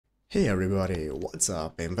Hey everybody, what's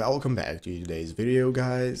up and welcome back to today's video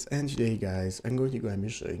guys. And today guys, I'm going to go and be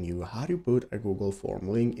showing you how to put a Google form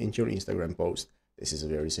link into your Instagram post. This is a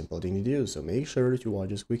very simple thing to do, so make sure to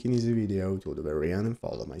watch this quick and easy video till the very end and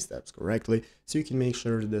follow my steps correctly so you can make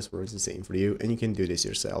sure that this works the same for you and you can do this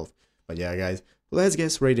yourself. But yeah guys, let's get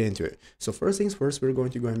straight into it. So first things first, we're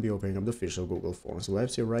going to go and be opening up the official Google Forms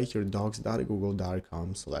website right here,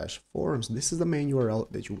 docs.google.com/forms. This is the main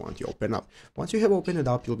URL that you want to open up. Once you have opened it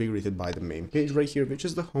up, you'll be greeted by the main page right here, which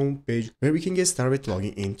is the home page where we can get started with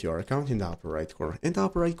logging into your account in the upper right corner. In the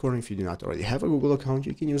upper right corner, if you do not already have a Google account,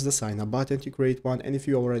 you can use the sign up button to create one, and if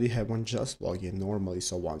you already have one, just log in normally.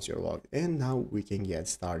 So once you're logged in, now we can get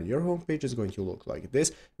started. Your home page is going to look like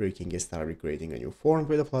this, where you can get started creating a new form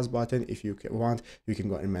with a plus button. If you want, you can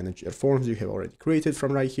go and manage your forms you have already created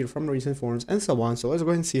from right here, from recent forms and so on. So let's go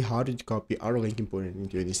ahead and see how to copy our link and put it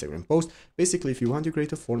into an Instagram post. Basically, if you want to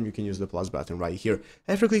create a form, you can use the plus button right here.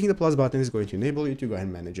 After clicking the plus button, it's going to enable you to go ahead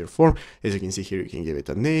and manage your form. As you can see here, you can give it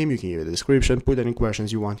a name, you can give it a description, put any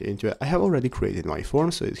questions you want into it. I have already created my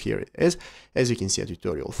form, so here it is. As you can see, a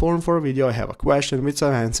tutorial form for a video. I have a question with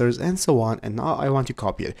some answers and so on, and now I want to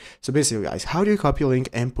copy it. So basically guys, how do you copy a link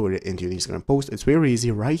and put it into your Instagram post? It's very easy.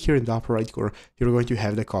 Right here in the upper right corner, you're going to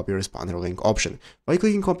have the copy responder link option. By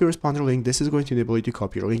clicking copy responder link, this is going to enable you to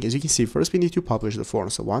copy your link. As you can see, first we need to publish the form.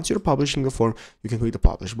 So once you're publishing the form, you can click the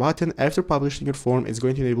publish button. After publishing your form, it's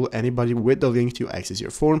going to enable anybody with the link to access your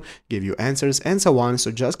form, give you answers and so on. So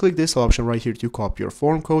just click this option right here to copy your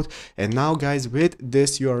form code. And now guys, with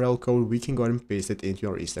this URL code, we can go ahead and paste it into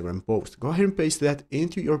your Instagram post. Go ahead and paste that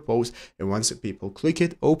into your post, and once people click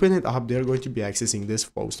it, open it up, they're going to be accessing this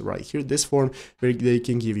post right here, this form, where they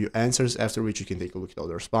can give you answers, after which you can take a look at all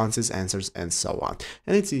the responses, answers and so on.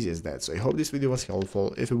 And it's easy as that. So I hope this video was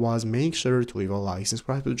helpful. If it was, make sure to leave a like,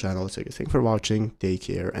 subscribe to the channel. So thanks for watching, take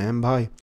care and bye.